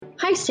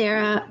Hi,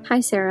 Sarah. Hi,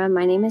 Sarah.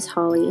 My name is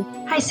Holly.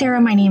 Hi, Sarah.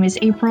 My name is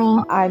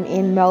April. I'm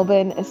in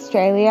Melbourne,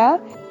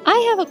 Australia.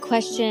 I have a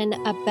question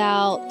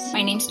about...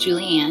 My name's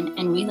Julianne,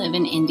 and we live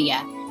in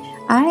India.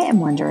 I am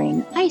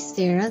wondering... Hi,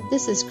 Sarah.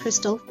 This is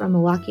Crystal from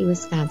Milwaukee,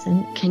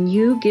 Wisconsin. Can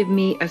you give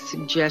me a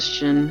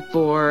suggestion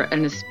for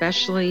an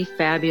especially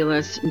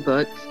fabulous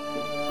book?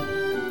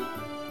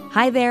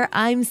 Hi there,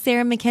 I'm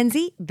Sarah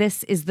Mackenzie.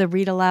 This is the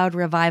Read Aloud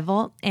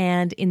Revival,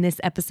 and in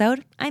this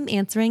episode, I'm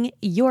answering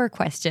your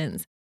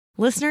questions.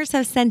 Listeners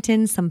have sent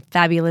in some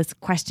fabulous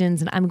questions,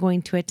 and I'm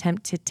going to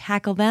attempt to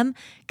tackle them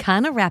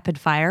kind of rapid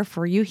fire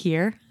for you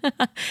here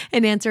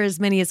and answer as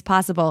many as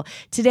possible.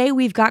 Today,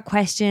 we've got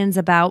questions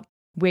about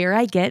where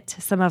I get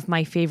some of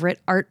my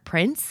favorite art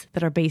prints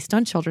that are based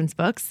on children's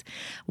books,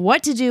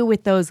 what to do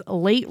with those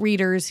late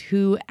readers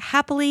who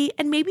happily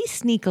and maybe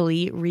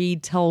sneakily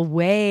read till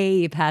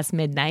way past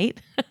midnight,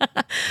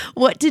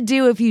 what to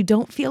do if you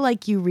don't feel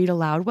like you read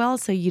aloud well,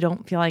 so you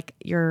don't feel like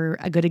you're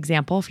a good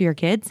example for your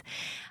kids,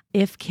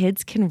 if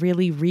kids can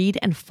really read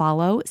and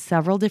follow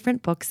several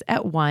different books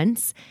at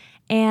once,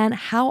 and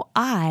how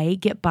I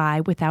get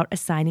by without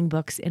assigning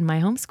books in my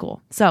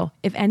homeschool. So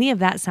if any of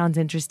that sounds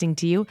interesting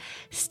to you,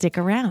 stick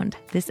around.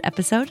 This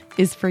episode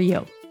is for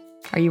you.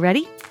 Are you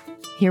ready?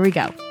 Here we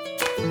go.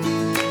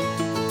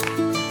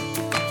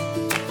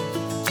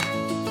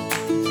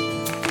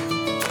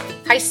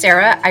 Hi,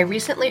 Sarah. I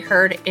recently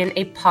heard in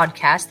a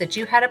podcast that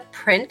you had a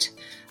print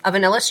of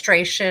an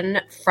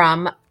illustration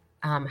from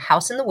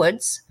House in the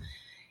Woods.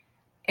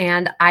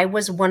 And I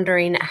was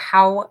wondering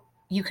how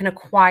you can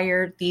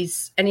acquire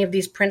any of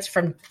these prints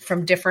from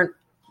different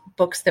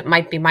books that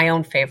might be my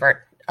own favorite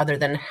other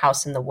than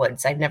House in the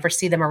Woods. I never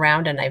see them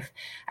around, and I've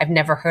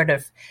never heard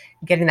of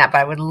getting that, but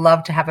I would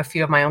love to have a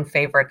few of my own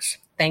favorites.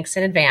 Thanks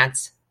in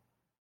advance.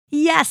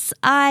 Yes,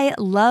 I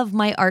love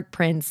my art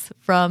prints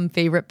from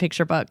favorite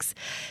picture books.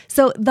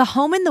 So the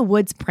Home in the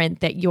Woods print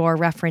that you're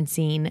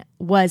referencing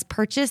was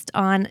purchased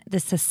on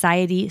the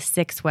Society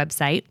 6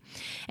 website,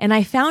 and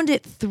I found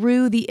it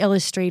through the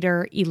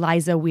illustrator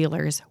Eliza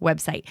Wheeler's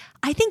website.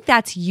 I think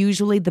that's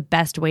usually the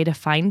best way to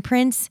find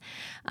prints,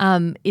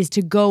 is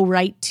to go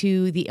right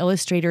to the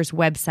illustrator's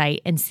website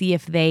and see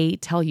if they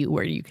tell you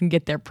where you can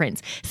get their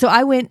prints. So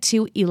I went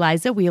to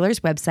Eliza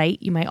Wheeler's website.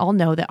 You might all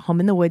know that Home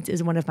in the Woods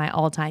is one of my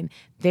all-time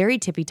very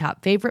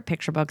tippy-top favorite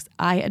picture books.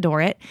 I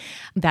adore it.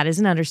 That is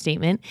an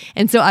understatement.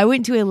 And so I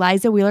went to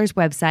Eliza Wheeler's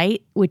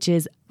website, which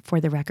is, for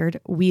the record,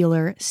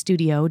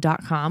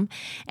 wheelerstudio.com.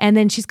 And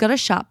then she's got a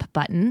shop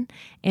button,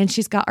 and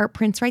she's got art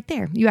prints right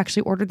there. You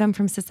actually order them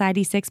from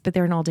Society 6, but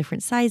they're in all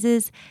different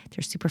sizes.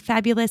 They're super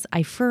fabulous.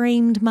 I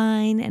framed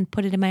mine and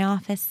put it in my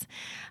office.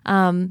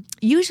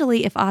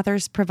 Usually, if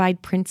authors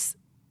provide prints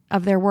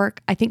of their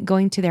work, I think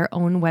going to their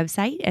own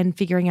website and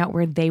figuring out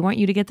where they want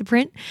you to get the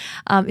print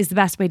is the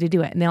best way to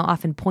do it. And they'll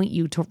often point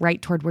you to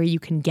right toward where you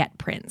can get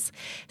prints.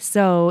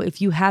 So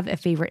if you have a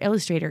favorite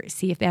illustrator,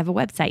 see if they have a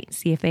website,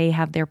 see if they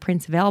have their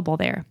prints available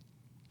there.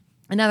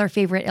 Another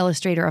favorite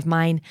illustrator of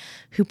mine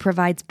who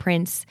provides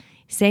prints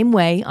same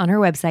way on her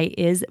website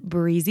is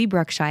Breezy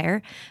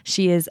Brookshire.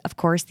 She is, of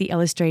course, the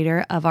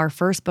illustrator of our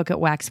first book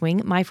at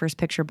Waxwing, my first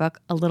picture book,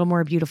 A Little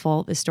More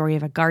Beautiful, The Story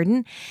of a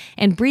Garden.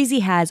 And Breezy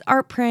has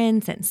art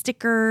prints and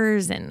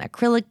stickers and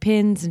acrylic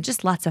pins and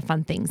just lots of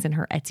fun things in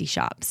her Etsy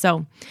shop.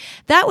 So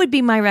that would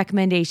be my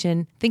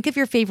recommendation. Think of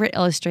your favorite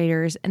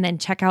illustrators and then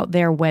check out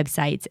their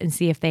websites and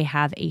see if they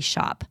have a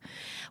shop.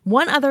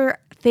 One other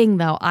thing,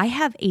 though, I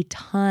have a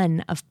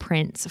ton of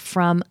prints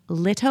from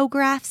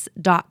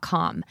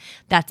lithographs.com.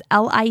 That's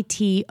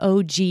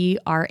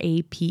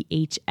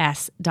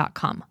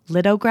litograpphs.com.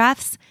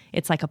 Lithographs,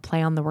 it's like a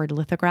play on the word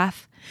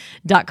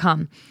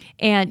lithograph.com.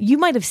 And you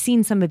might have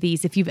seen some of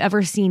these if you've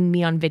ever seen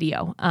me on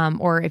video,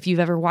 or if you've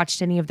ever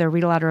watched any of the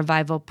Read Aloud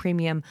Revival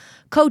premium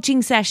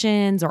coaching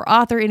sessions or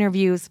author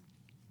interviews.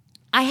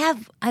 I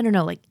have,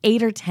 like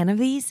 8 or 10 of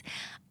these.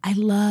 I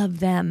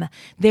love them.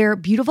 They're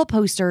beautiful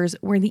posters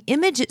where the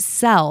image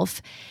itself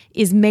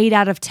is made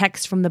out of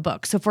text from the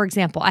book. So for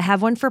example, I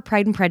have one for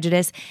Pride and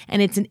Prejudice,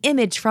 and it's an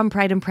image from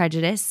Pride and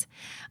Prejudice,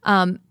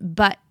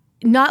 but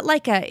not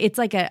like it's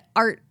like a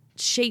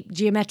art-shaped,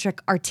 geometric,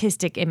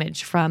 artistic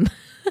image from,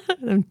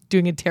 I'm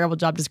doing a terrible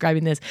job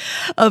describing this,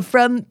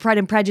 from Pride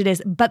and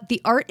Prejudice, but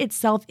the art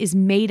itself is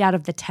made out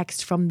of the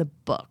text from the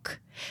book.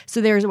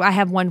 So I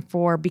have one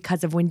for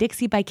Because of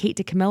Winn-Dixie by Kate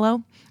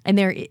DiCamillo, and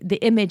the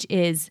image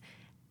is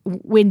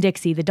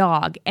Winn-Dixie, the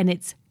dog, and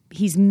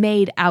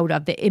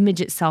the image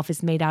itself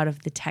is made out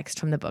of the text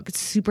from the book. It's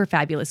super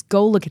fabulous.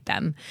 Go look at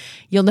them.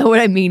 You'll know what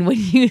I mean when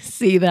you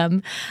see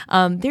them.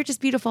 They're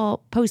just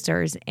beautiful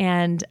posters,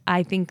 and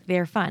I think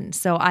they're fun.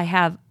 So I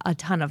have a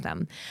ton of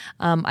them.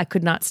 I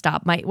could not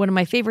stop. One of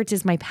my favorites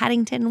is my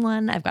Paddington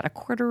one. I've got a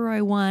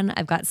corduroy one.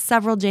 I've got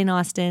several Jane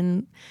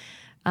Austen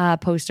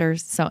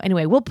posters. So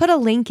anyway, we'll put a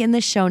link in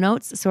the show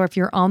notes. So if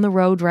you're on the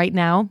road right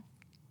now,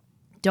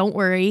 don't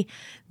worry.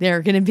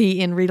 They're going to be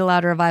in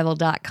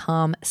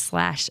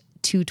readaloudrevival.com/2.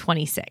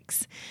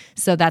 226.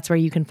 So that's where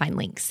you can find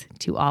links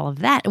to all of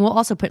that. And we'll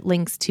also put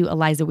links to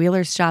Eliza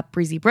Wheeler's shop,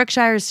 Breezy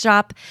Brookshire's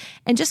shop,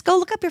 and just go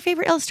look up your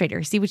favorite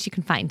illustrator, see what you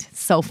can find.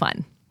 So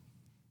fun.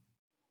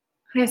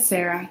 Hi,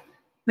 Sarah.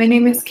 My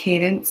name is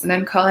Cadence, and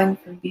I'm calling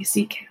from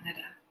BC, Canada.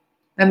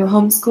 I'm a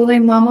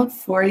homeschooling mom of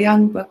 4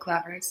 young book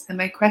lovers, and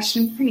my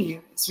question for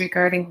you is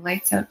regarding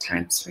lights out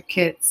times for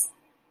kids.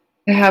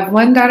 I have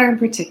one daughter in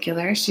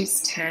particular,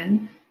 she's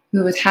 10,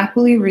 who would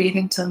happily read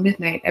until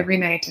midnight every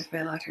night if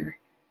I let her.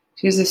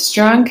 She's a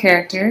strong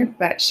character,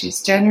 but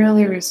she's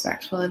generally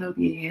respectful and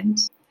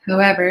obedient.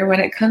 However, when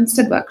it comes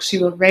to books, she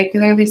will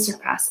regularly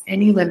surpass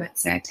any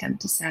limits I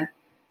attempt to set,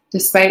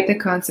 despite the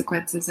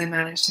consequences I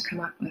manage to come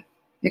up with.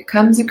 It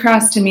comes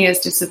across to me as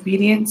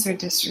disobedience or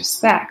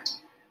disrespect,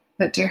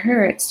 but to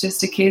her it's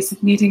just a case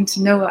of needing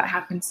to know what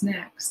happens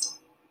next.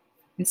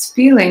 It's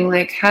feeling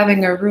like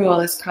having a rule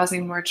is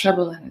causing more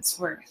trouble than it's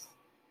worth.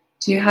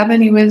 Do you have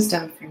any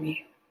wisdom for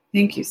me?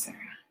 Thank you, Sarah.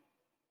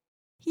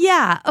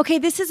 Yeah. Okay.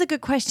 This is a good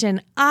question.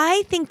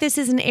 I think this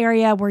is an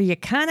area where you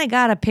kind of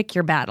got to pick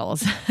your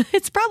battles.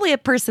 It's probably a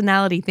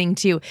personality thing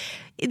too.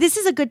 This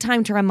is a good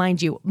time to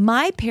remind you,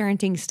 my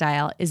parenting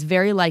style is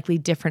very likely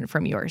different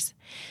from yours.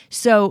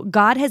 So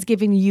God has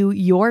given you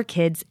your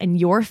kids and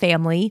your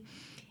family,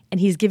 and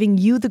he's giving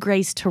you the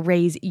grace to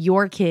raise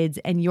your kids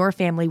and your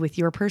family with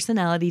your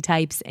personality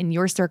types and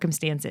your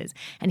circumstances.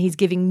 And he's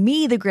giving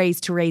me the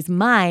grace to raise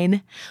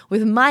mine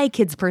with my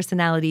kids'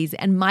 personalities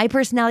and my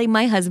personality,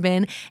 my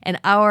husband, and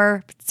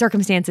our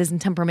circumstances and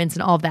temperaments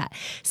and all of that.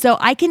 So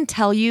I can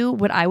tell you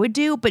what I would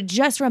do, but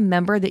just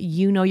remember that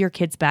you know your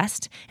kids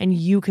best and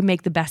you can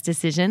make the best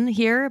decision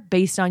here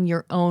based on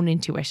your own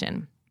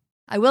intuition.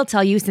 I will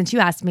tell you, since you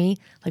asked me,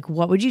 like,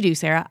 what would you do,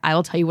 Sarah? I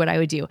will tell you what I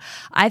would do.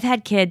 I've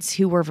had kids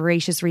who were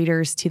voracious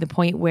readers to the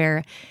point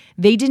where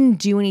they didn't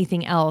do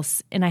anything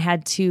else. And I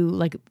had to,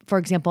 like, for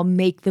example,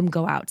 make them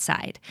go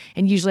outside.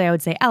 And usually I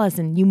would say,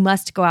 Allison, you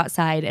must go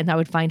outside. And I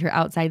would find her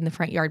outside in the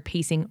front yard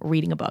pacing,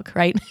 reading a book,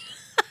 right?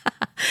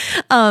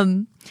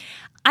 I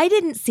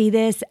didn't see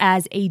this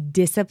as a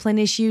discipline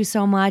issue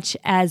so much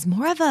as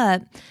more of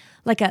a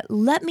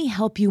let me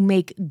help you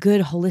make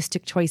good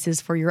holistic choices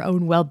for your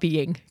own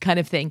well-being kind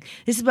of thing.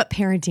 This is what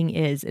parenting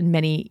is in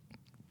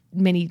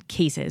many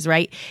cases,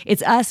 right?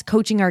 It's us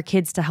coaching our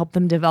kids to help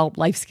them develop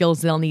life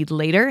skills they'll need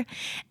later.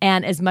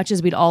 And as much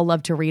as we'd all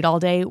love to read all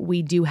day,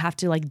 we do have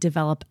to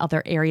develop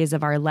other areas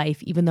of our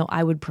life, even though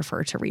I would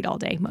prefer to read all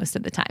day most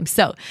of the time.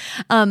 So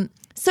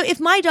if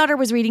my daughter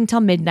was reading till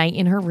midnight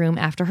in her room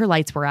after her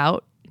lights were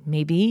out,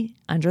 maybe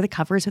under the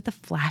covers with a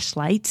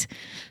flashlight.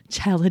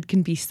 Childhood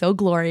can be so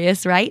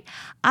glorious, right?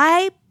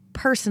 I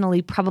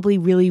personally probably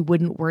really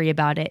wouldn't worry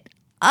about it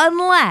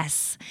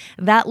unless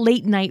that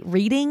late night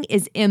reading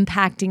is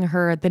impacting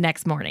her the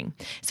next morning.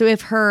 So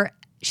if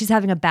she's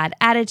having a bad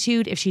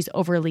attitude, if she's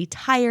overly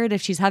tired,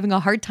 if she's having a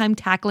hard time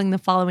tackling the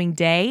following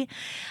day,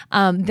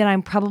 then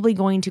I'm probably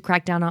going to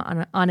crack down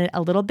on it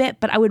a little bit.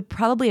 But I would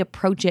probably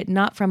approach it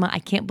not from I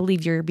can't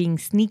believe you're being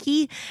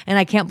sneaky and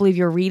I can't believe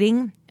you're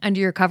reading under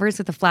your covers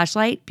with a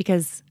flashlight,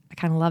 because I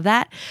kind of love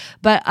that.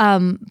 But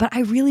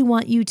I really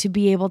want you to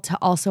be able to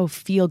also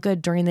feel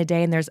good during the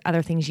day, and there's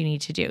other things you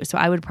need to do. So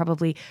I would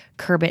probably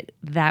curb it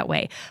that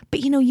way. But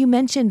you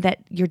mentioned that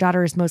your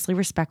daughter is mostly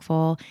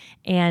respectful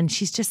and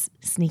she's just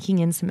sneaking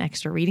in some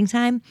extra reading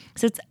time.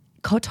 So it's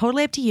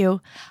totally up to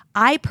you.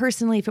 I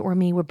personally, if it were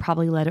me, would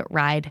probably let it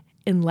ride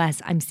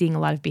unless I'm seeing a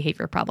lot of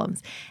behavior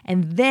problems.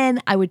 And then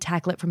I would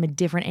tackle it from a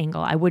different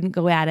angle. I wouldn't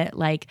go at it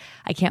like,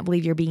 I can't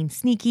believe you're being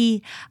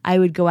sneaky. I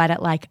would go at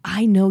it like,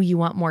 I know you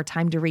want more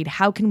time to read.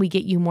 How can we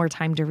get you more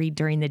time to read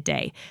during the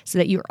day so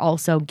that you're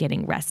also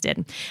getting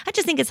rested? I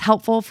just think it's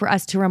helpful for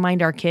us to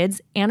remind our kids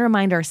and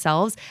remind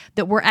ourselves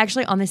that we're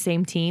actually on the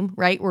same team,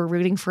 right? We're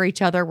rooting for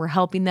each other. We're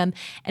helping them.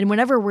 And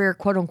whenever we're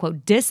quote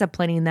unquote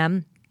disciplining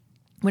them,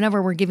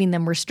 whenever we're giving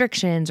them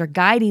restrictions or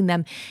guiding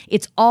them,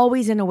 it's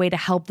always in a way to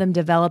help them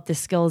develop the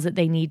skills that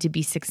they need to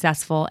be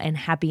successful and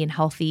happy and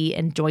healthy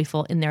and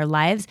joyful in their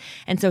lives.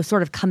 And so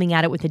sort of coming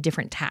at it with a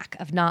different tack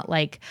of not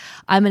like,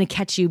 I'm going to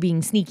catch you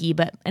being sneaky,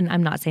 and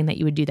I'm not saying that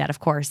you would do that, of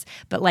course,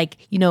 but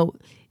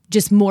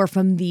just more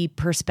from the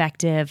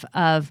perspective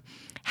of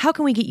how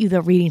can we get you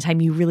the reading time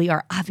you really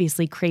are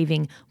obviously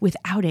craving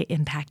without it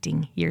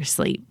impacting your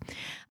sleep?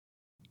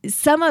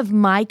 Some of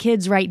my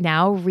kids right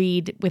now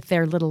read with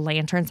their little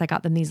lanterns. I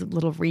got them these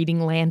little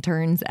reading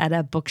lanterns at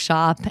a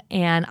bookshop,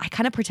 and I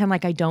kind of pretend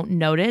like I don't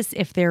notice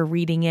if they're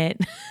reading it,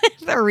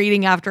 if they're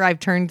reading after I've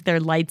turned their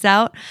lights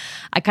out.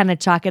 I kind of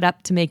chalk it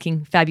up to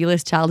making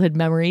fabulous childhood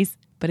memories.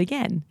 But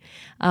again,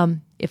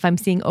 if I'm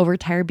seeing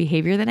overtired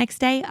behavior the next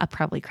day, I'll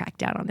probably crack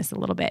down on this a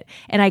little bit.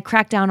 And I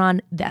crack down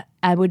on that.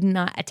 I would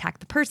not attack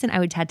the person. I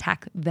would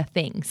attack the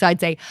thing. So I'd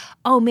say,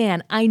 oh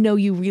man, I know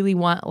you really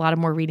want a lot of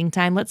more reading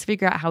time. Let's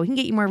figure out how we can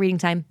get you more reading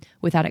time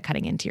without it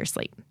cutting into your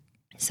sleep.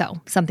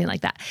 So something like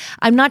that.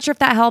 I'm not sure if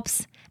that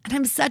helps. And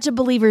I'm such a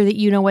believer that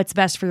you know what's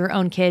best for your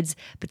own kids.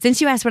 But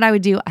since you asked what I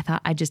would do, I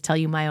thought I'd just tell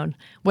you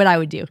what I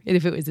would do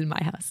if it was in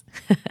my house.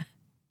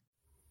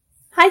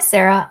 Hi,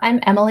 Sarah. I'm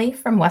Emily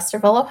from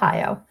Westerville,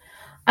 Ohio.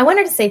 I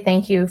wanted to say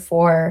thank you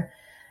for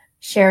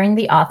sharing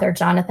the author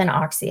Jonathan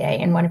Auxier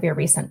in one of your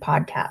recent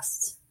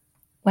podcasts.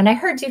 When I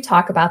heard you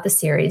talk about the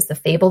series, The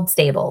Fabled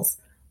Stables,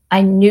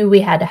 I knew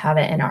we had to have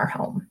it in our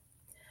home.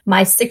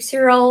 My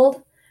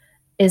 6-year-old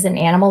is an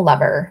animal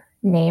lover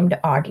named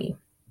Augie.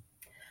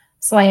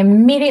 So I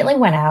immediately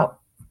went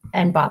out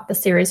and bought the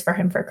series for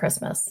him for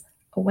Christmas.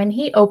 When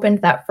he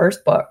opened that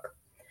first book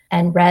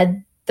and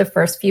read the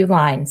first few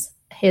lines,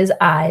 his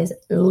eyes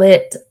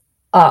lit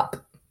up.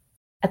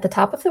 At the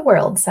top of the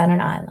world sat an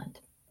island,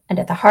 and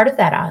at the heart of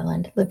that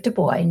island lived a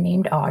boy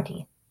named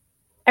Augie.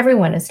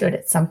 Everyone is good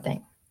at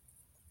something.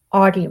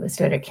 Augie was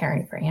good at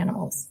caring for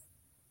animals.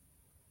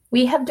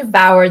 We have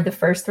devoured the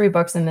first 3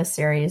 books in this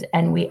series,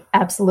 and we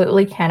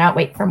absolutely cannot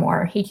wait for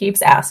more. He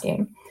keeps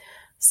asking.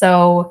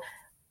 So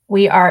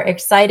we are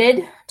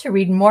excited to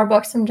read more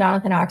books from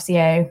Jonathan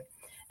Auxier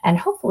and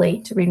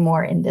hopefully to read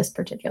more in this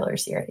particular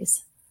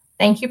series.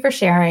 Thank you for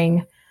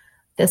sharing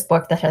this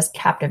book that has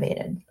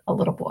captivated a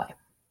little boy.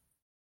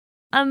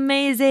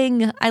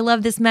 Amazing. I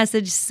love this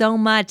message so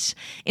much.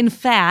 In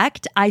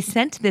fact, I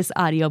sent this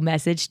audio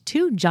message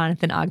to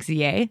Jonathan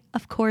Auxier.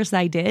 Of course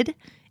I did.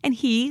 And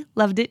he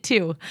loved it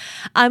too.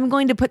 I'm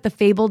going to put The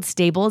Fabled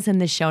Stables in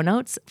the show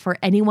notes for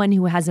anyone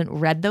who hasn't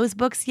read those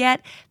books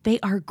yet. They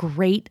are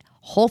great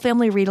whole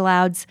family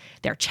read-alouds.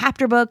 They're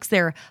chapter books.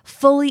 They're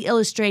fully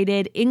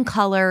illustrated, in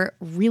color,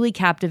 really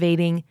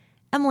captivating.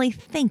 Emily,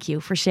 thank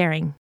you for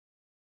sharing.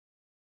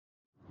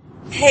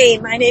 Hey,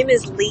 my name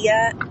is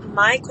Leah.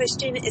 My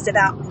question is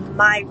about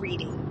my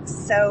reading.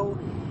 So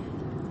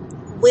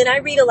when I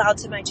read aloud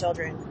to my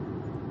children,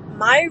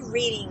 my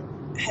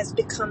reading has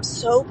become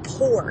so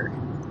poor.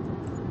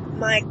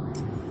 My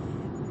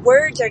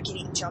words are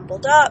getting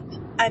jumbled up.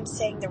 I'm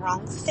saying the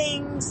wrong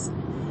things.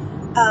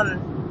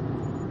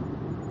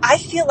 I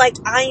feel like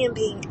I am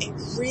being a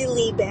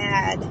really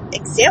bad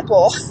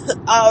example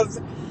of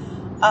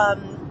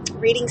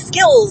reading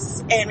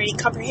skills and reading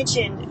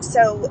comprehension.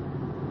 So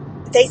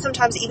they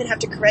sometimes even have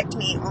to correct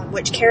me on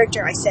which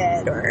character I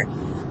said, or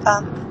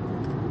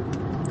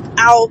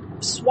I'll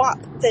swap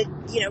the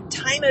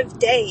time of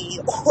day,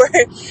 or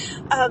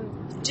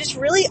just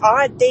really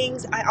odd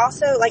things. I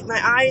also, like,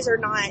 my eyes are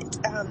not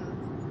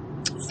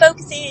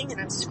focusing, and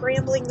I'm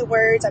scrambling the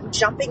words. I'm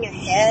jumping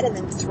ahead and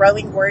then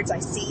throwing words I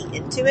see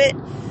into it.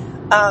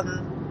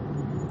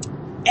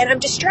 And I'm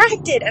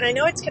distracted, and I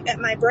know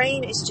my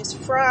brain is just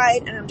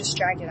fried, and I'm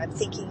distracted. I'm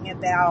thinking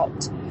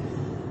about,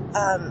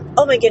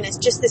 oh my goodness,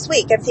 just this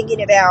week, I'm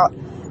thinking about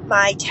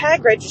my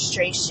tag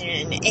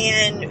registration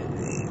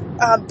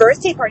and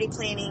birthday party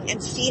planning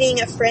and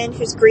feeding a friend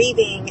who's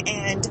grieving,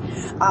 and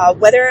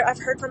whether I've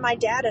heard from my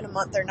dad in a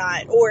month or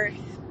not, or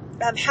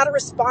how to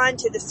respond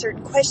to this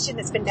certain question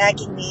that's been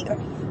nagging me.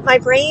 My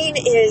brain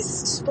is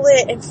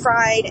split and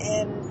fried,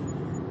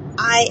 and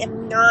I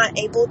am not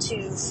able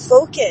to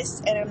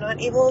focus, and I'm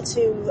not able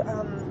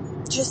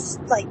to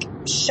just like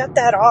shut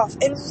that off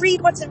and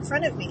read what's in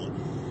front of me.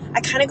 I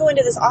kind of go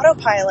into this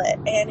autopilot,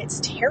 and it's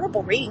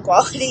terrible reading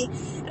quality,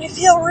 and I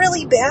feel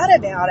really bad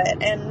about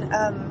it. And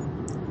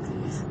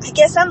I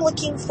guess I'm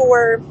looking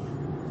for,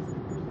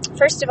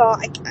 first of all,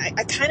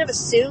 I kind of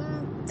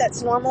assume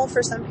that's normal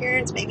for some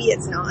parents. Maybe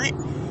it's not.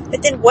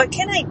 But then what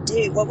can I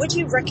do? What would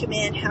you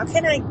recommend? How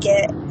can I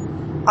get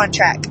on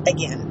track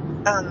again?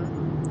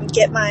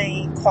 Get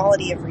my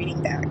quality of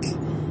reading back.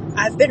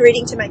 I've been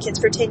reading to my kids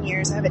for 10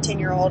 years. I have a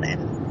 10-year-old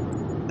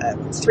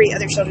and 3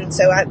 other children.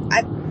 So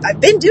I've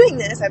been doing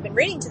this. I've been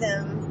reading to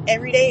them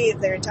every day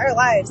of their entire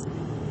lives.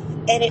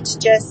 And it's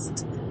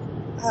just,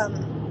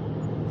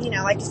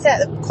 like I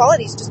said, the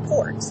quality is just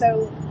poor.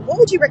 So what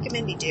would you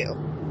recommend me do?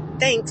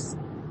 Thanks.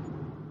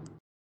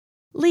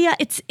 Leah,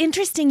 it's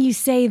interesting you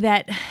say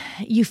that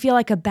you feel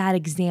like a bad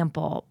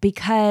example,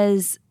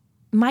 because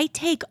my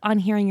take on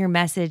hearing your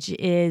message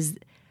is,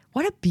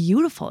 what a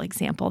beautiful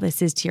example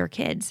this is to your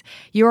kids.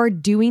 You're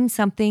doing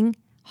something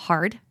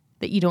hard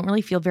that you don't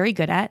really feel very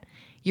good at.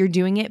 You're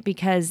doing it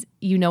because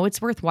you know it's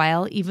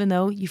worthwhile, even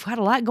though you've got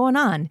a lot going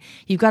on.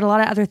 You've got a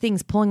lot of other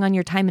things pulling on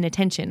your time and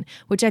attention,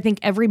 which I think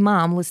every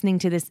mom listening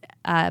to this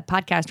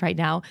podcast right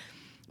now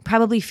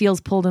probably feels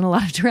pulled in a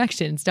lot of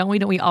directions, don't we?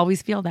 Don't we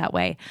always feel that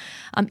way?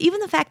 Even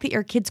the fact that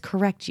your kids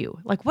correct you,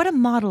 like, what a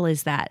model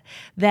is that?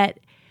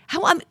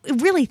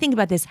 Really think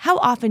about this. How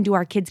often do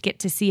our kids get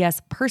to see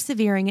us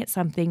persevering at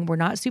something we're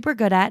not super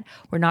good at,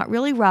 we're not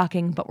really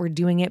rocking, but we're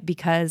doing it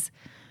because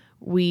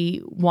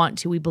we want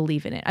to, we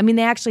believe in it? I mean,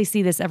 they actually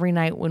see this every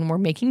night when we're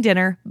making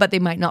dinner, but they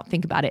might not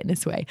think about it in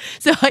this way.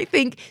 So I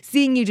think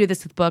seeing you do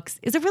this with books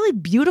is a really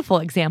beautiful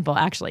example,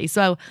 actually.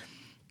 So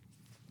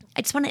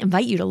I just want to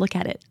invite you to look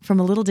at it from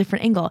a little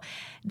different angle.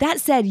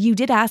 That said, you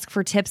did ask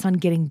for tips on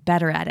getting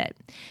better at it.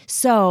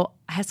 So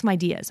I have some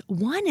ideas.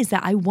 One is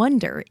that I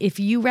wonder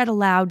if you read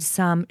aloud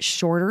some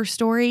shorter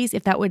stories,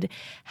 if that would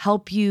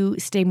help you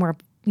stay more,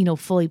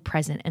 fully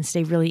present and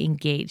stay really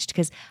engaged.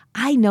 Because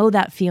I know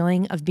that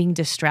feeling of being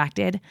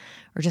distracted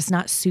or just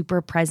not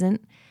super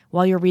present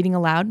while you're reading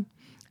aloud.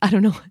 I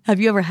don't know. Have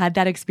you ever had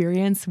that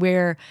experience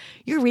where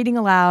you're reading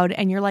aloud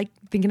and you're like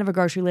thinking of a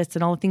grocery list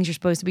and all the things you're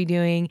supposed to be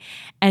doing,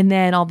 and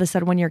then all of a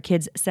sudden one of your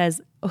kids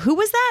says, "Who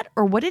was that?"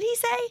 or "What did he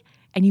say?"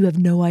 and you have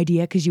no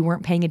idea because you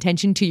weren't paying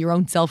attention to your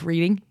own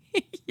self-reading?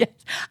 Yes,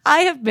 I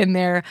have been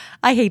there.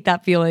 I hate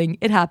that feeling.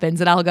 It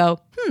happens, and I'll go,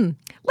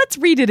 let's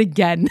read it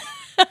again.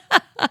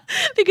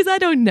 Because I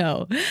don't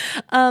know.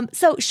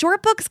 So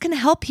short books can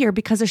help here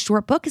because a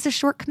short book is a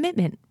short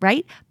commitment,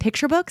 right?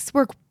 Picture books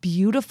work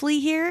beautifully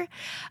here.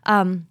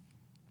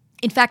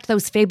 In fact,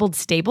 those fabled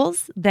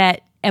stables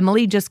that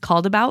Emily just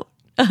called about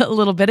a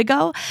little bit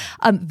ago,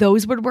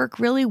 those would work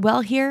really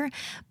well here.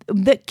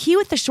 The key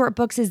with the short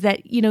books is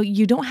that, you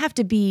don't have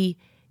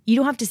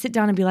to sit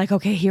down and be like,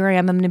 okay, here I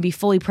am. I'm going to be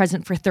fully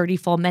present for 30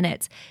 full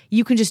minutes.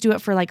 You can just do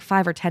it for like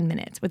 5 or 10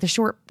 minutes. With a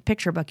short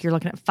picture book, you're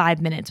looking at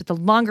 5 minutes. With a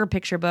longer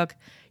picture book,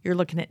 you're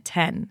looking at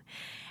 10.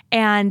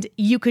 And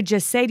you could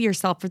just say to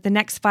yourself, for the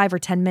next 5 or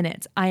 10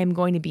 minutes, I am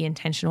going to be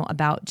intentional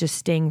about just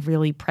staying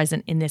really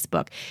present in this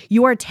book.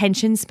 Your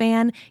attention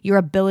span, your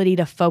ability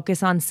to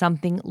focus on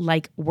something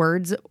like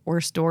words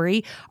or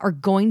story are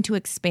going to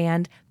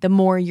expand the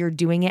more you're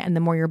doing it and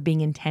the more you're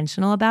being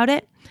intentional about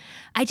it.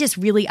 I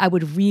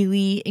would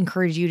really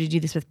encourage you to do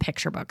this with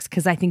picture books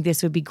because I think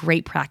this would be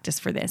great practice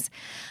for this.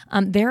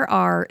 There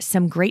are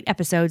some great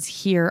episodes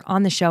here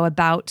on the show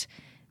about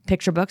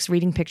picture books,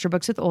 reading picture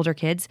books with older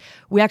kids.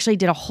 We actually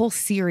did a whole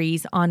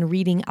series on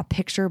reading a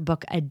picture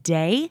book a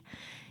day,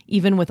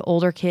 even with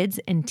older kids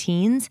and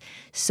teens.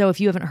 So if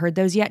you haven't heard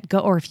those yet,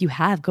 or if you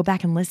have, go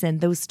back and listen.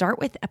 Those start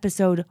with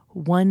episode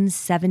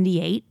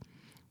 178,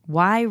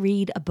 Why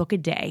Read a Book a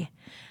Day?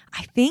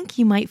 I think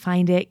you might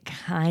find it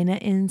kind of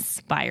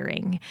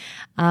inspiring.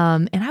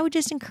 And I would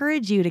just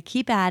encourage you to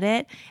keep at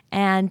it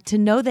and to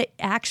know that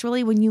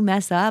actually when you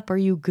mess up or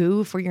you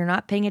goof or you're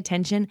not paying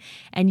attention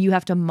and you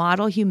have to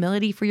model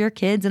humility for your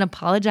kids and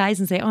apologize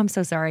and say, "Oh, I'm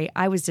so sorry.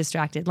 I was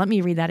distracted. Let me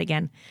read that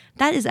again."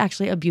 That is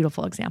actually a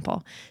beautiful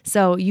example.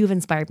 So you've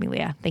inspired me,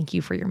 Leah. Thank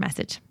you for your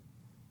message.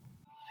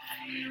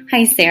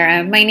 Hi,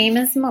 Sarah. My name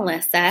is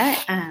Melissa,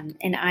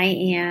 and I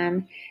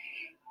am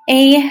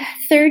a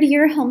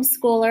third-year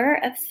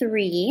homeschooler of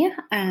 3,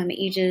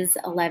 ages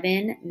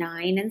 11,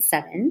 9, and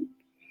 7.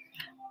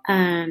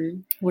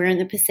 We're in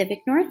the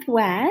Pacific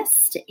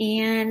Northwest,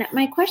 and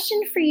my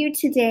question for you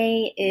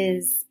today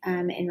is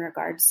in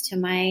regards to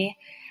my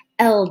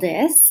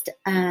eldest.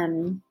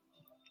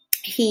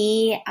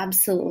 He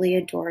absolutely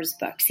adores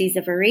books. He's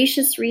a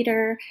voracious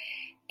reader,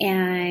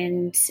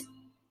 and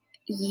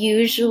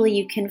usually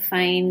you can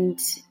find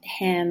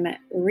him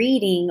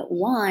reading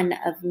one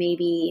of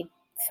maybe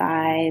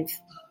 5,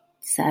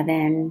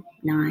 7,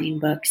 9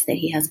 books that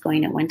he has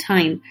going at one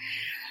time.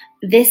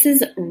 This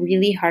is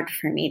really hard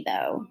for me,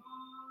 though.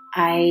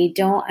 I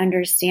don't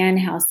understand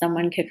how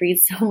someone could read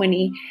so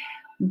many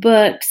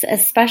books,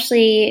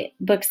 especially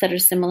books that are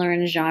similar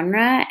in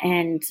genre,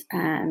 and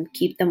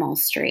keep them all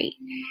straight.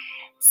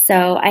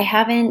 So I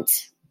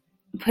haven't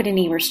put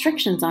any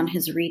restrictions on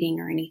his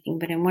reading or anything,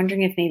 but I'm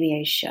wondering if maybe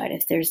I should,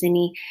 if there's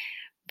any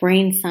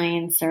brain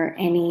science or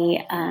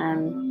any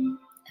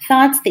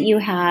thoughts that you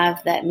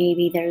have that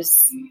maybe there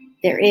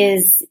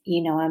is,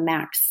 a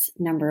max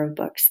number of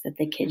books that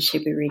the kids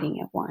should be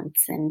reading at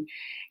once, and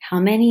how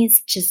many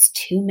is just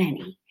too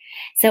many.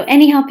 So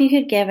any help you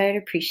could give, I would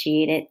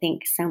appreciate it.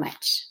 Thanks so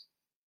much.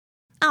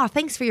 Oh,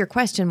 thanks for your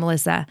question,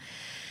 Melissa.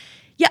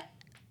 Yeah,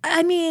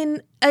 I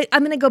mean, I'm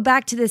going to go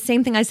back to the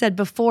same thing I said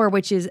before,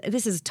 which is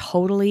this is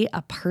totally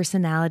a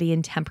personality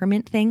and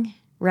temperament thing,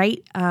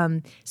 right?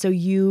 So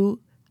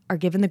you are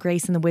given the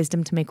grace and the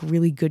wisdom to make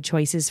really good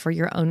choices for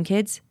your own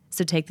kids.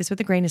 So take this with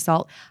a grain of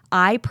salt.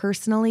 I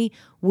personally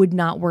would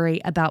not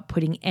worry about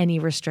putting any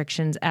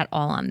restrictions at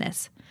all on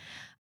this.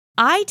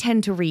 I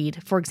tend to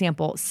read, for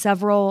example,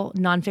 several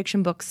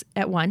nonfiction books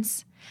at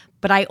once,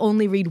 but I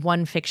only read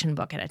one fiction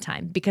book at a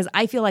time because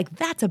I feel like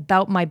that's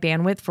about my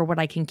bandwidth for what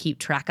I can keep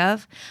track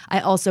of.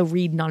 I also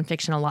read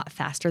nonfiction a lot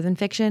faster than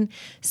fiction.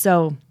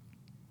 So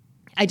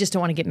I just don't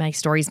want to get my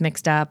stories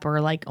mixed up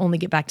or like only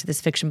get back to this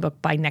fiction book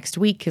by next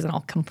week because then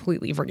I'll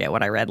completely forget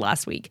what I read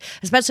last week,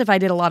 especially if I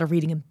did a lot of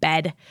reading in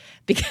bed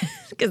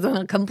because then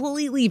I'll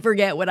completely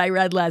forget what I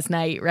read last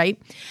night, right?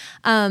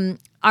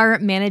 Our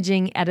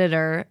managing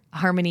editor,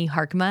 Harmony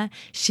Harkema,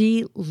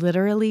 she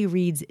literally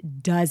reads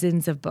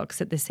dozens of books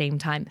at the same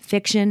time.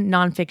 Fiction,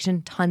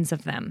 nonfiction, tons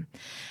of them.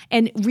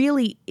 And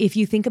really, if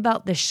you think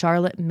about the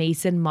Charlotte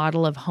Mason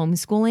model of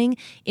homeschooling,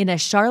 in a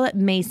Charlotte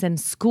Mason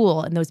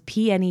school, in those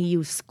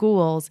PNEU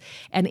schools,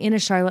 and in a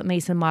Charlotte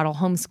Mason model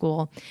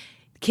homeschool,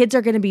 kids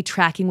are going to be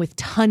tracking with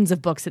tons of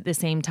books at the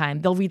same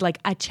time. They'll read like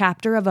a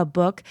chapter of a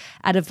book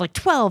out of like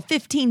 12,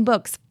 15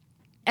 books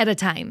at a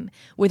time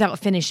without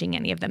finishing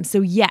any of them.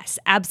 So yes,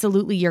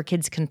 absolutely your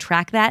kids can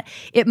track that.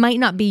 It might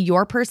not be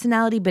your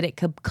personality, but it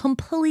could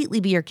completely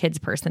be your kid's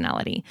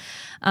personality.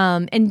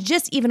 And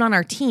just even on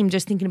our team,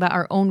 just thinking about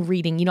our own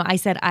reading, I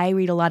said I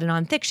read a lot of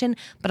nonfiction,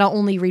 but I'll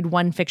only read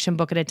one fiction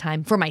book at a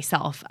time for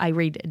myself. I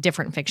read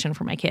different fiction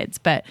for my kids,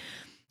 but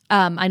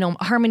I know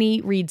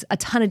Harmony reads a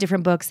ton of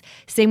different books.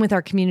 Same with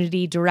our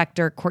community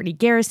director, Courtney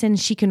Garrison.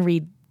 She can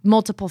read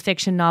multiple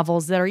fiction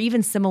novels that are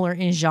even similar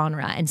in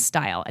genre and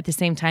style at the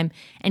same time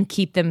and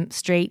keep them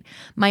straight.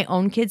 My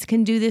own kids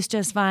can do this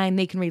just fine.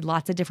 They can read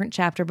lots of different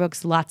chapter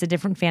books, lots of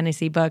different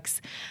fantasy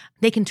books.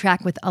 They can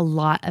track with a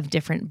lot of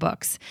different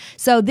books.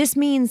 So this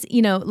means,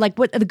 like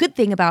what the good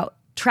thing about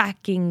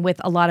tracking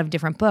with a lot of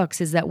different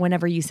books is that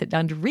whenever you sit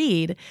down to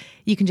read,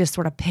 you can just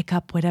sort of pick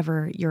up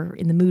whatever you're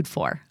in the mood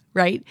for.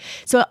 Right?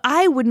 So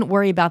I wouldn't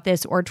worry about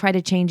this or try to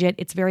change it.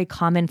 It's very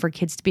common for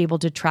kids to be able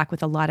to track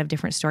with a lot of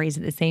different stories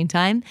at the same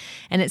time.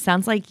 And it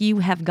sounds like you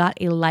have got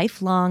a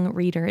lifelong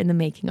reader in the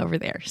making over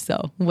there.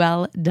 So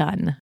well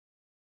done.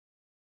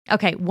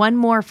 Okay, one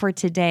more for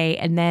today,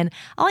 and then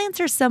I'll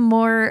answer some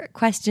more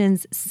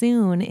questions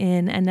soon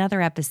in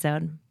another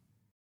episode.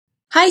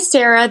 Hi,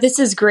 Sarah. This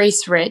is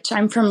Grace Rich.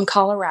 I'm from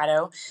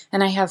Colorado,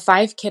 and I have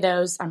 5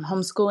 kiddos. I'm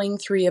homeschooling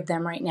 3 of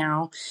them right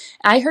now.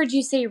 I heard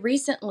you say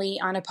recently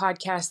on a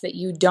podcast that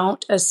you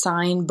don't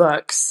assign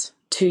books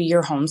to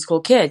your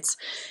homeschool kids.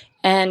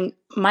 And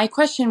my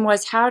question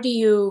was, how do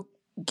you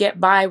get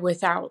by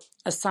without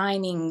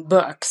assigning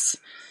books?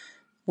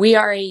 We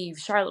are a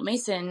Charlotte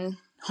Mason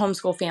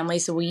homeschool family,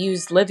 so we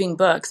use living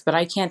books, but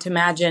I can't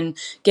imagine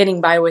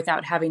getting by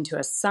without having to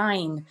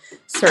assign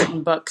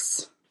certain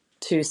books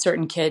to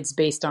certain kids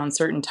based on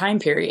certain time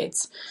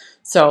periods.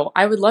 So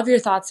I would love your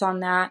thoughts on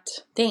that.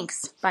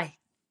 Thanks. Bye.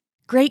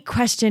 Great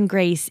question,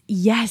 Grace.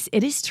 Yes,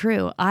 it is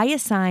true. I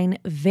assign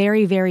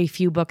very, very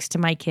few books to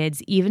my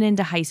kids, even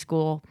into high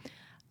school,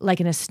 like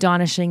an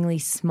astonishingly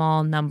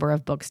small number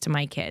of books to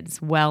my kids,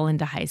 well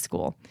into high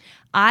school.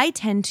 I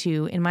tend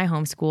to, in my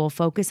homeschool,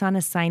 focus on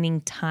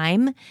assigning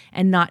time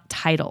and not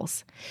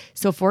titles.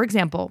 So for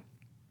example,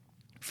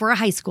 for a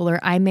high schooler,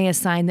 I may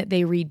assign that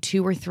they read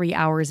 2 or 3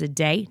 hours a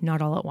day,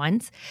 not all at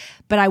once,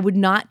 but I would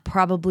not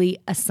probably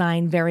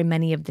assign very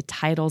many of the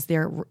titles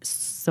they're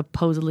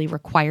supposedly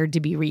required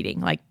to be reading,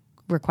 like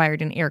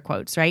required in air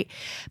quotes, right?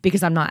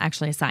 Because I'm not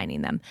actually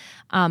assigning them.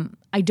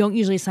 I don't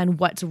usually assign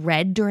what's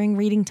read during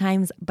reading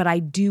times, but I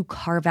do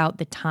carve out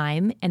the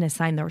time and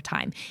assign their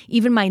time.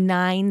 Even my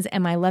 9s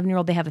and my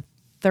 11-year-old, they have a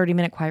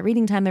 30-minute quiet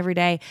reading time every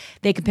day.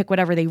 They can pick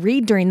whatever they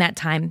read during that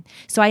time.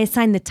 So I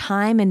assign the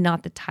time and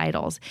not the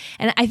titles.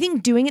 And I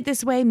think doing it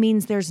this way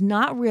means there's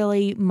not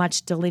really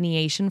much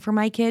delineation for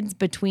my kids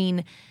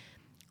between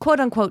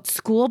quote unquote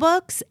school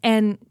books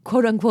and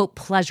quote unquote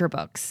pleasure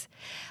books.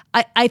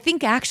 I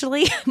think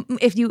actually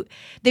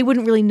they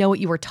wouldn't really know what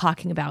you were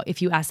talking about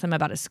if you asked them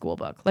about a school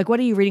book. Like, what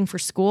are you reading for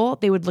school?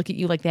 They would look at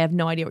you like they have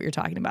no idea what you're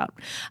talking about.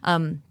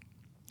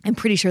 I'm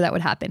pretty sure that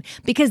would happen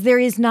because there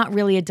is not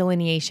really a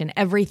delineation.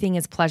 Everything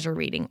is pleasure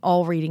reading.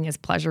 All reading is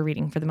pleasure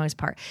reading for the most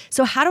part.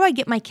 So how do I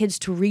get my kids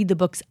to read the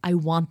books I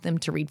want them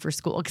to read for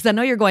school? Because I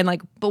know you're going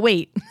like, but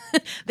wait,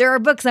 there are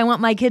books I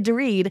want my kid to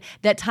read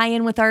that tie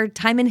in with our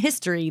time in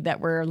history that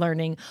we're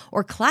learning,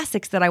 or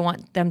classics that I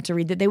want them to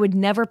read that they would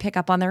never pick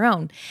up on their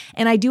own.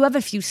 And I do have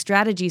a few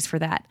strategies for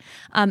that.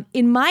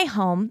 In my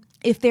home,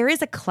 if there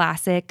is a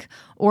classic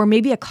or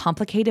maybe a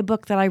complicated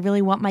book that I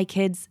really want my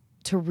kids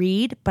to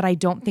read, but I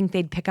don't think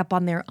they'd pick up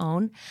on their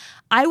own,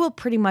 I will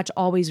pretty much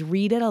always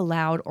read it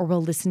aloud or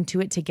we'll listen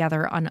to it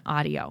together on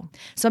audio.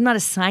 So I'm not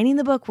assigning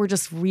the book, we're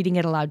just reading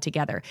it aloud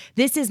together.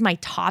 This is my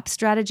top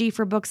strategy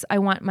for books I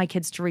want my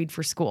kids to read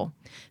for school.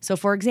 So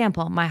for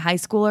example, my high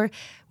schooler,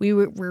 we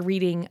were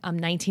reading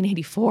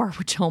 1984,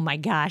 which, oh my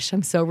gosh,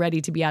 I'm so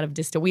ready to be out of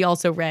distance. We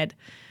also read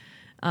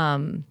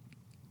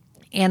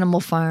Animal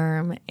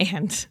Farm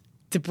and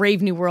The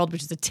Brave New World,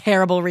 which is a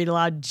terrible read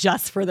aloud,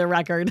 just for the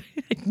record.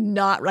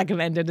 Not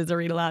recommended as a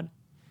read aloud.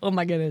 Oh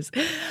my goodness.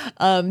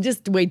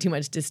 Just way too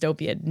much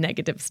dystopia,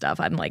 negative stuff.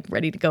 I'm like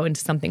ready to go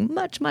into something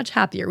much, much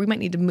happier. We might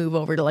need to move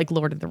over to like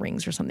Lord of the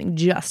Rings or something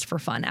just for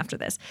fun after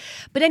this.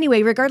 But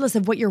anyway, regardless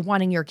of what you're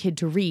wanting your kid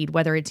to read,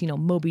 whether it's,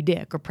 Moby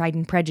Dick or Pride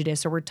and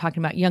Prejudice, or we're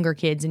talking about younger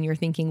kids and you're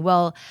thinking,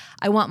 well,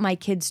 I want my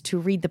kids to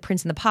read The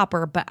Prince and the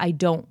Pauper, but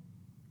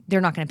they're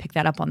not going to pick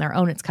that up on their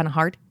own. It's kind of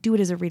hard. Do it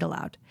as a read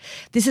aloud.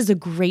 This is a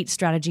great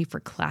strategy for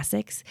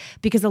classics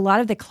because a lot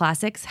of the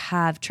classics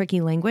have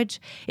tricky language.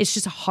 It's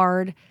just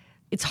hard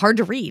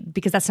to read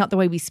because that's not the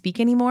way we speak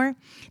anymore.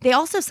 They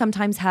also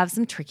sometimes have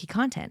some tricky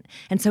content.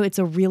 And so it's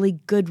a really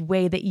good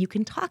way that you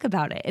can talk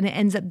about it. And it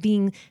ends up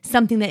being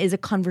something that is a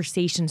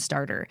conversation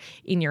starter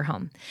in your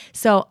home.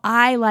 So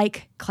I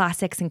like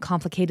classics and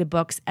complicated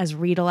books as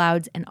read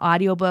alouds and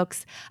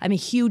audiobooks. I'm a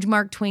huge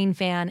Mark Twain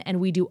fan, and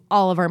we do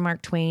all of our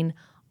Mark Twain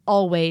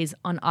always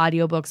on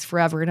audiobooks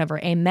forever and ever.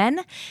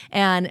 Amen.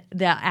 And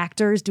the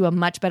actors do a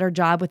much better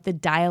job with the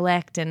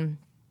dialect, and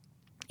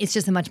it's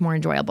just a much more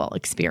enjoyable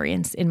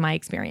experience in my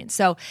experience.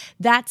 So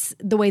that's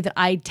the way that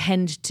I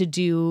tend to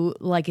do,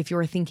 like if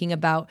you're thinking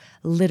about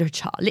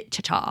literature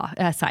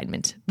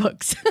assignment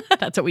books.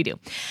 That's what we do.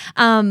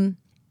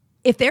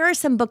 If there are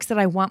some books that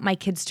I want my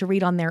kids to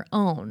read on their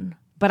own,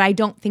 but I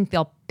don't think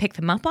they'll pick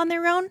them up on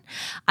their own,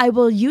 I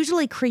will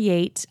usually you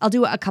could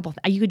do a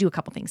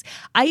couple things.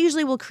 I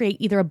usually will create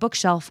either a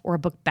bookshelf or a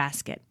book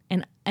basket,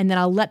 and then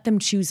I'll let them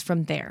choose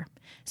from there.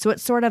 So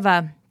it's sort of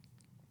a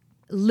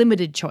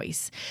limited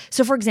choice.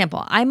 So for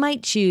example, I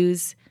might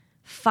choose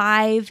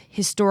 5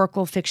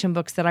 historical fiction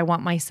books that I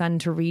want my son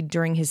to read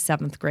during his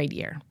 7th grade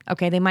year.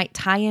 Okay, they might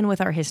tie in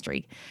with our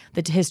history,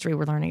 the history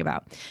we're learning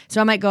about.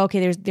 So I might go,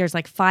 okay, there's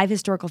like 5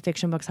 historical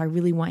fiction books I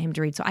really want him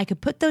to read. So I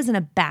could put those in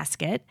a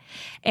basket.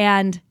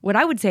 And what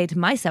I would say to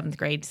my 7th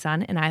grade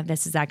son, and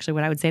this is actually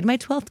what I would say to my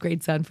 12th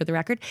grade son for the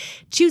record,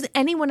 choose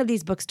any one of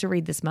these books to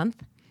read this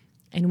month.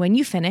 And when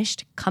you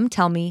finished, come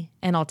tell me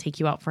and I'll take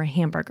you out for a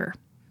hamburger.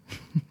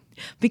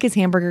 Because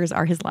hamburgers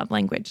are his love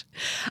language.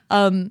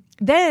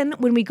 Then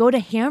when we go to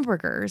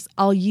hamburgers,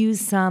 I'll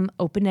use some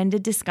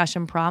open-ended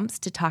discussion prompts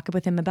to talk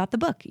with him about the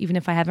book, even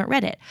if I haven't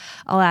read it.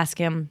 I'll ask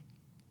him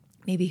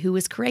maybe who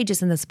was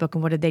courageous in this book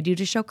and what did they do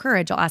to show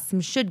courage. I'll ask some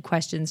should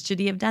questions. Should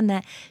he have done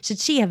that? Should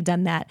she have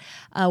done that?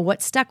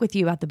 What stuck with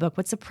you about the book?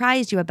 What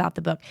surprised you about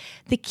the book?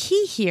 The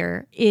key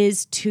here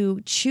is to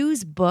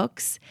choose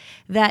books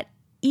that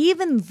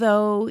even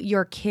though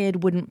your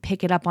kid wouldn't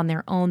pick it up on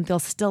their own, they'll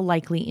still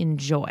likely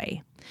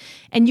enjoy.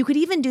 And you could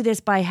even do this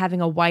by having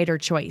a wider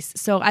choice.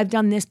 So I've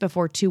done this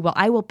before too. Well,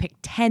 I will pick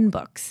 10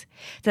 books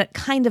that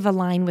kind of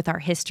align with our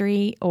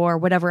history or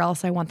whatever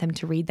else I want them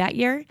to read that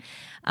year.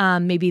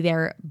 Maybe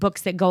they're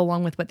books that go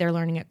along with what they're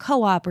learning at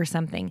co-op or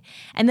something.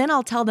 And then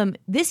I'll tell them,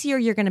 this year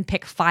you're going to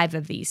pick 5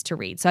 of these to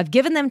read. So I've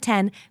given them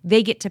 10.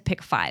 They get to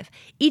pick 5.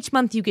 Each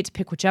month you get to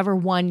pick whichever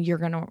one you're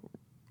going to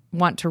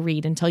want to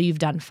read until you've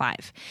done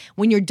 5.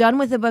 When you're done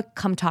with the book,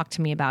 come talk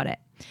to me about it.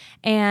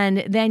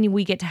 And then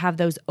we get to have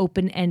those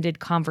open-ended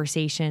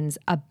conversations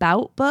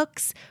about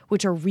books,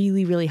 which are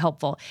really, really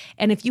helpful.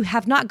 And if you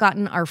have not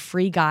gotten our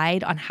free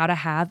guide on how to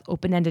have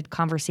open-ended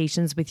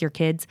conversations with your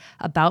kids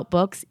about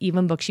books,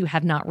 even books you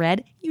have not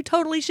read, you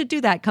totally should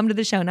do that. Come to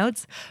the show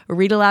notes,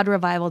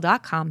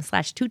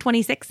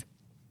 readaloudrevival.com/226.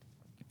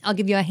 I'll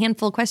give you a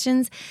handful of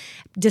questions,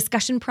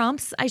 discussion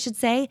prompts, I should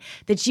say,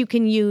 that you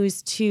can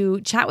use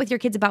to chat with your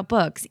kids about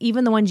books,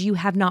 even the ones you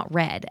have not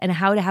read, and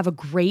how to have a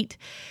great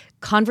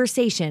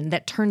conversation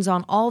that turns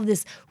on all of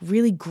this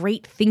really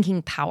great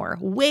thinking power,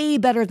 way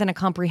better than a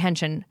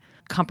comprehension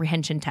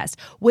test,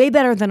 way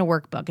better than a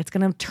workbook. It's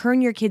going to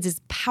turn your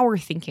kids' power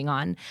thinking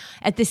on,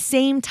 at the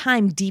same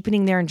time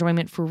deepening their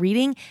enjoyment for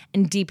reading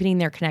and deepening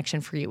their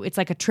connection for you. It's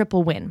like a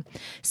triple win.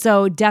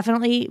 So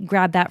definitely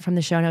grab that from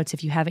the show notes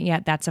if you haven't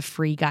yet. That's a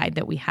free guide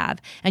that we have,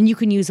 and you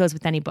can use those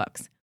with any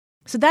books.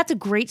 So that's a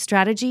great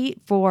strategy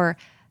for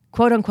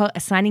quote unquote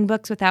assigning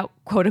books without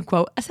quote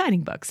unquote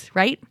assigning books,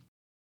 right?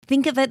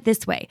 Think of it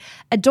this way.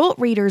 Adult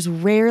readers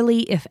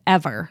rarely, if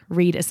ever,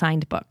 read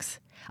assigned books.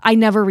 I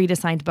never read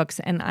assigned books,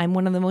 and I'm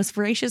one of the most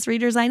voracious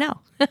readers I know.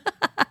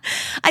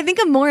 I think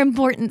a more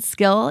important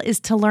skill is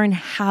to learn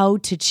how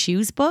to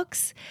choose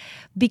books,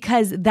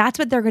 because that's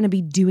what they're going to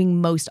be doing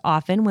most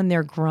often when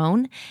they're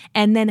grown,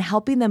 and then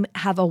helping them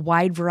have a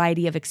wide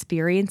variety of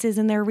experiences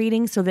in their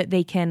reading so that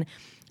they can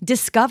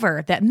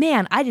discover that,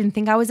 man, I didn't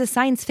think I was a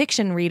science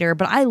fiction reader,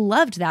 but I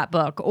loved that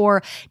book.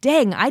 Or,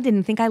 dang, I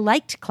didn't think I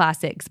liked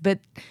classics, but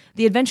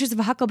The Adventures of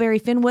Huckleberry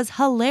Finn was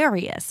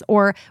hilarious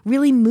or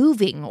really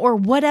moving or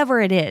whatever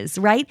it is,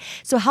 right?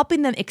 So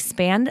helping them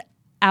expand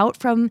out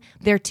from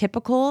their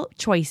typical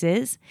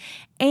choices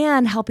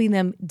and helping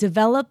them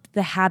develop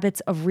the habits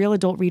of real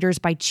adult readers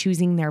by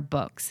choosing their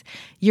books.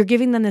 You're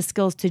giving them the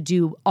skills to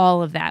do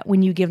all of that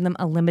when you give them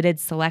a limited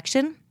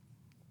selection.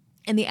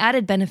 And the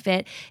added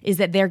benefit is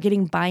that they're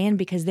getting buy-in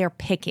because they're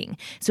picking.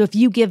 So if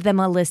you give them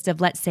a list of,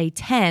 let's say,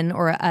 10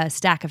 or a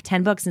stack of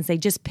 10 books and say,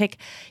 just pick,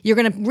 you're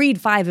going to read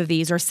 5 of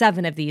these or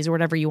 7 of these or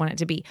whatever you want it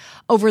to be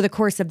over the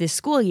course of this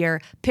school year,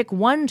 pick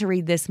one to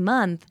read this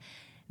month,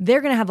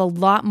 they're going to have a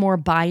lot more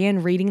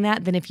buy-in reading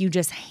that than if you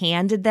just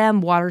handed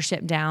them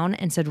Watership Down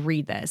and said,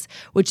 read this,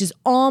 which is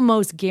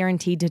almost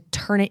guaranteed to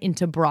turn it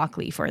into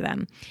broccoli for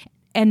them.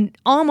 And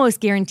almost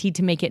guaranteed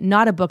to make it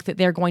not a book that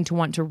they're going to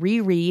want to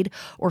reread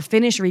or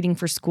finish reading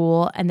for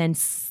school and then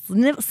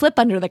slip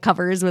under the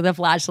covers with a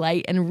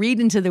flashlight and read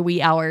into the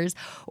wee hours,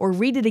 or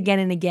read it again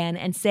and again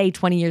and say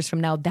 20 years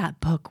from now, that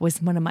book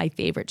was one of my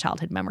favorite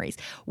childhood memories.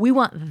 We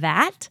want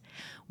that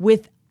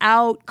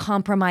without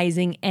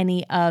compromising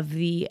any of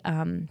the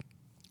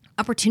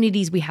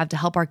opportunities we have to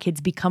help our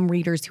kids become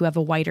readers who have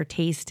a wider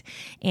taste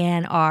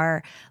and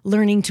are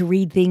learning to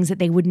read things that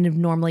they wouldn't have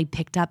normally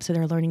picked up. So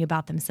they're learning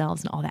about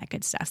themselves and all that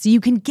good stuff. So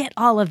you can get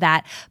all of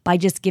that by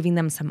just giving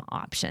them some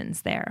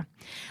options there.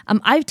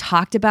 I've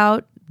talked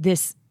about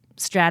these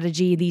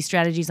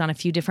strategies on a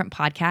few different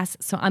podcasts.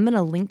 So I'm going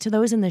to link to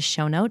those in the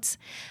show notes.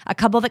 A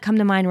couple that come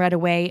to mind right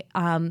away.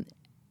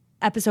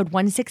 Episode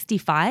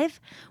 165,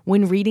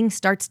 When Reading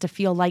Starts to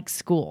Feel Like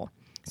School.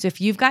 So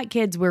if you've got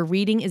kids where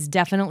reading is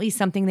definitely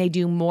something they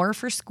do more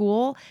for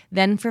school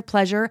than for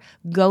pleasure,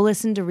 go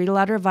listen to Read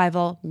Aloud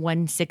Revival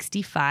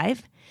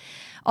 165.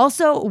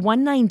 Also,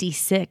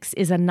 196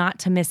 is a not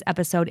to miss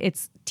episode.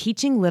 It's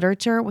Teaching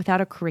Literature Without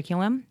a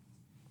Curriculum.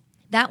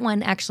 That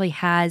one actually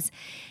has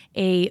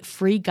a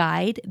free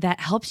guide that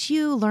helps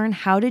you learn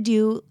how to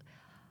do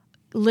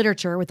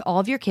literature with all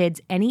of your kids,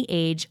 any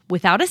age,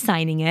 without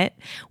assigning it,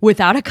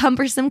 without a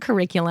cumbersome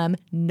curriculum,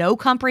 no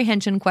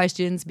comprehension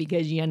questions,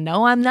 because you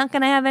know I'm not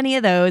going to have any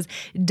of those.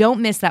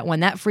 Don't miss that one.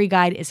 That free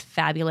guide is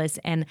fabulous,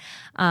 and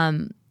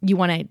you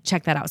want to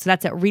check that out. So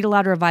that's at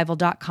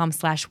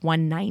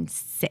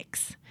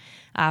readaloudrevival.com/196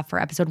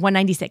 for episode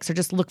 196, or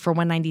just look for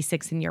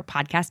 196 in your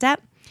podcast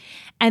app.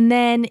 And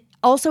then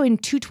also in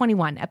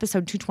 221,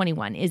 episode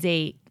 221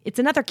 it's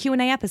another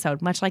Q&A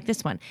episode, much like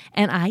this one.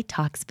 And I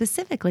talk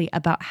specifically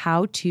about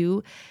how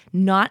to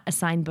not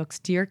assign books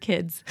to your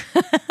kids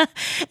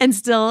and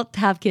still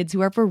have kids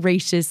who are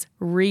voracious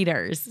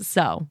readers.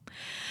 So,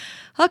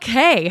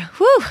 okay.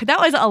 That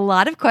was a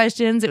lot of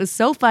questions. It was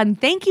so fun.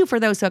 Thank you for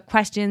those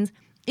questions.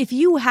 If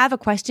you have a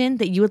question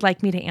that you would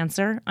like me to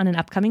answer on an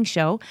upcoming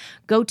show,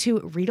 go to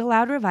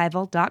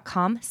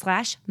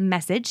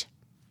readaloudrevival.com/message.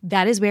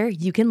 That is where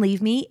you can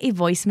leave me a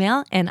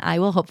voicemail, and I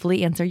will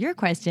hopefully answer your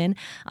question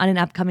on an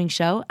upcoming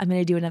show. I'm going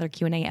to do another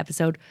Q&A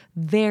episode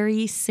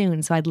very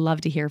soon, so I'd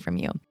love to hear from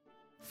you.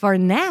 For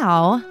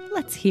now,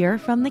 let's hear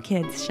from the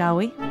kids, shall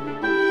we?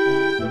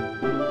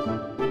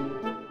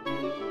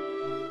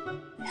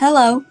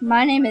 Hello,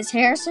 my name is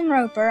Harrison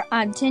Roper.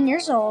 I'm 10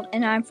 years old,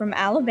 and I'm from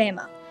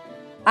Alabama.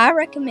 I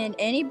recommend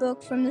any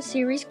book from the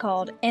series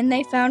called And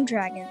They Found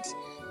Dragons.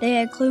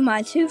 They include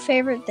my two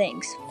favorite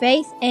things,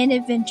 faith and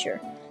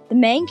adventure. The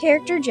main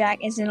character, Jack,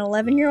 is an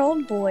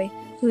 11-year-old boy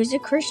who is a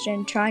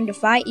Christian trying to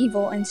fight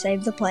evil and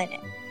save the planet.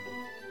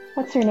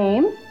 What's your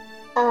name?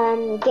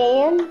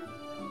 Dan.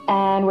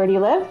 And where do you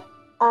live?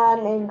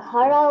 In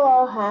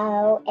Colorado,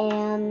 Ohio,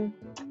 and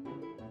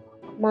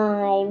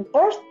my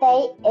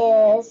birthday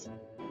is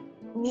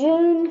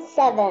June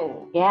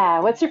 7th. Yeah,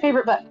 what's your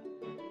favorite book?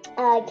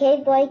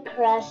 Cave Boy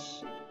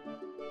Crush,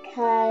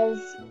 because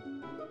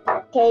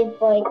Cave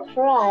Boy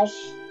Crush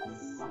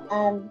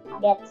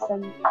gets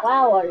some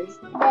flowers.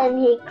 Then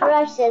he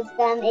crushes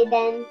them, and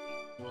then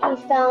he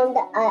found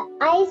an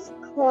ice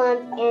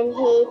clump, and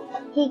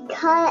he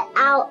cut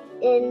out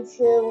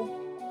into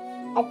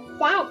a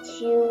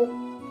statue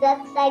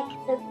that's like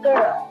the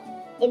girl.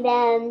 And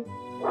then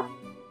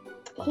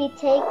he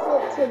takes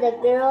it to the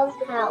girl's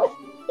house,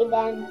 and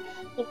then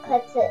he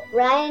puts it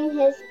right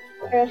in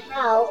her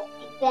house.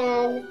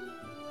 Then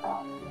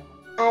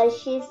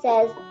she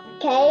says,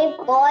 "Cave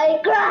Boy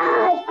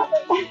Crush."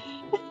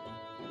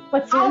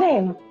 What's your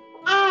name?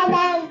 And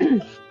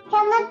then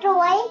Hannah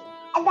Joy.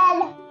 And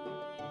then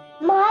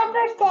my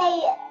birthday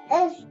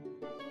is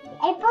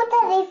April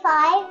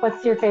 25.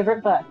 What's your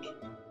favorite book?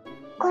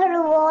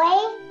 Corduroy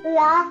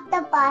Lost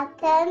the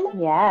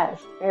Button. Yes,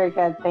 very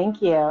good.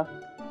 Thank you.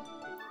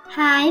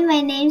 Hi,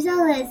 my name's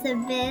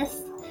Elizabeth.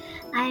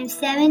 I'm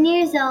 7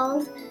 years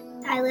old.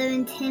 I live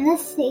in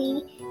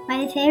Tennessee.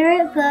 My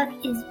favorite book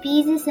is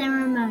Beezus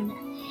and Ramona.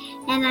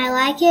 And I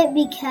like it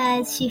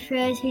because she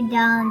throws her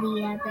doll in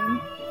the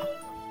oven.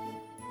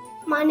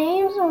 My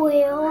name's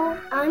Will.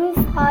 I'm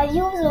 5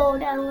 years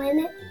old. I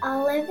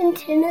live in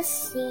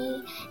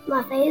Tennessee.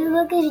 My favorite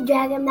book is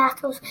Dragon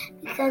Battles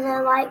because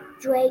I like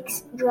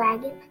Drake's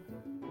dragon.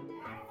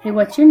 Hey,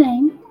 what's your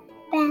name?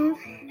 Ben.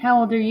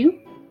 How old are you?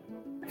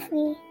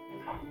 3.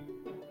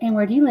 And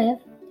where do you live?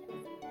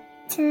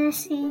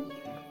 Tennessee.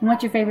 And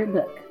what's your favorite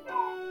book?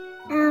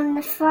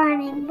 The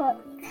Finding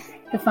books.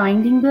 The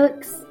Finding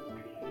books?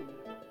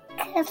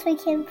 Because we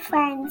can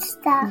find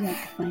stuff. You like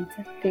to find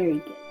stuff. Very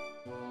good.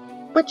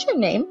 What's your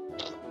name?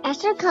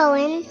 Esther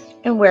Cohen.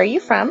 And where are you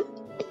from?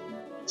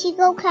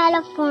 Chico,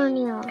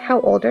 California.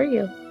 How old are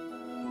you?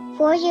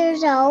 4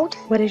 years old.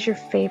 What is your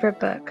favorite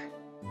book?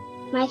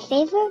 My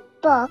favorite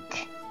book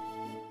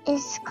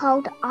is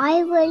called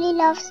I Really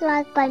Love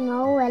Life by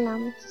Noel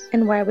Williams.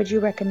 And why would you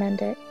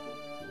recommend it?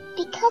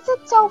 Because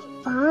it's so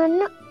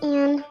fun,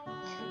 and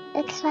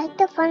it's like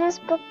the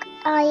funnest book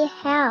I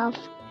have.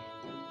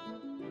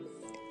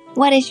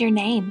 What is your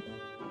name?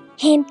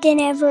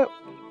 Hampton Everett.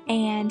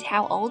 And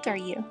how old are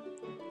you?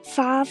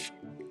 5.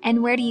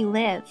 And where do you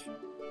live?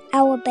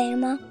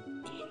 Alabama.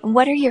 And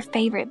what are your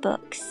favorite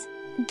books?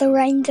 The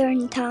Ranger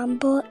and Tom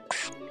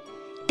books.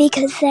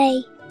 Because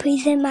they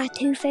present my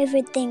two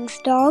favorite things,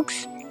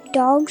 dogs,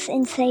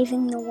 and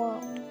saving the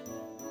world.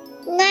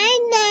 My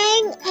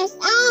name is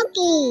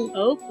Oakley.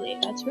 Oakley,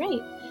 that's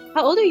right.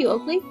 How old are you,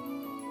 Oakley?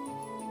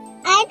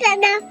 I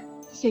don't know.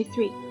 Say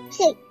 3.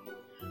 6.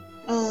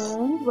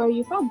 And where are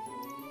you from?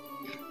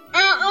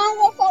 I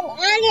live in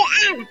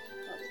Indiana.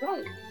 That's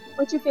right.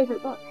 What's your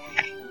favorite book?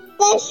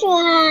 This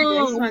one.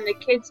 This one, the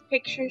Kids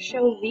Picture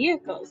Show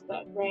Vehicles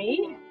book,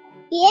 right?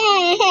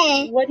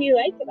 Yeah. What do you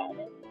like about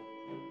it?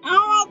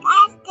 I like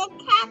all the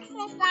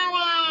Texas on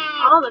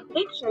it. All the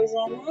pictures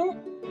in it.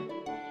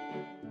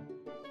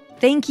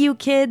 Thank you,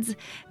 kids.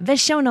 The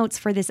show notes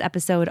for this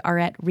episode are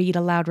at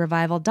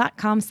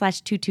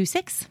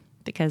readaloudrevival.com/226.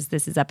 because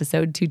this is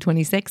episode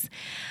 226,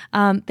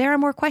 there are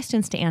more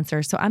questions to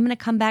answer. So I'm going to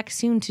come back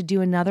soon to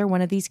do another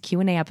one of these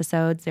Q&A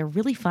episodes. They're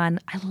really fun.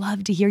 I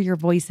love to hear your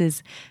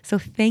voices. So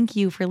thank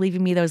you for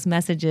leaving me those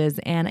messages.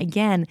 And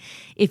again,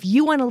 if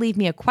you want to leave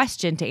me a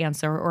question to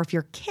answer, or if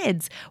your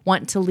kids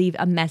want to leave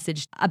a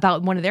message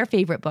about one of their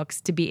favorite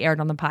books to be aired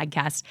on the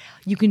podcast,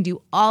 you can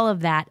do all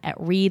of that at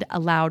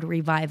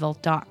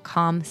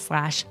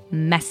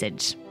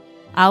readaloudrevival.com/message.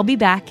 I'll be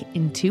back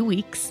in 2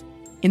 weeks.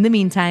 In the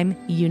meantime,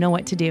 you know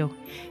what to do.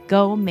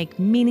 Go make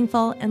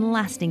meaningful and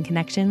lasting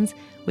connections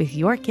with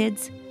your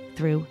kids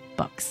through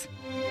books.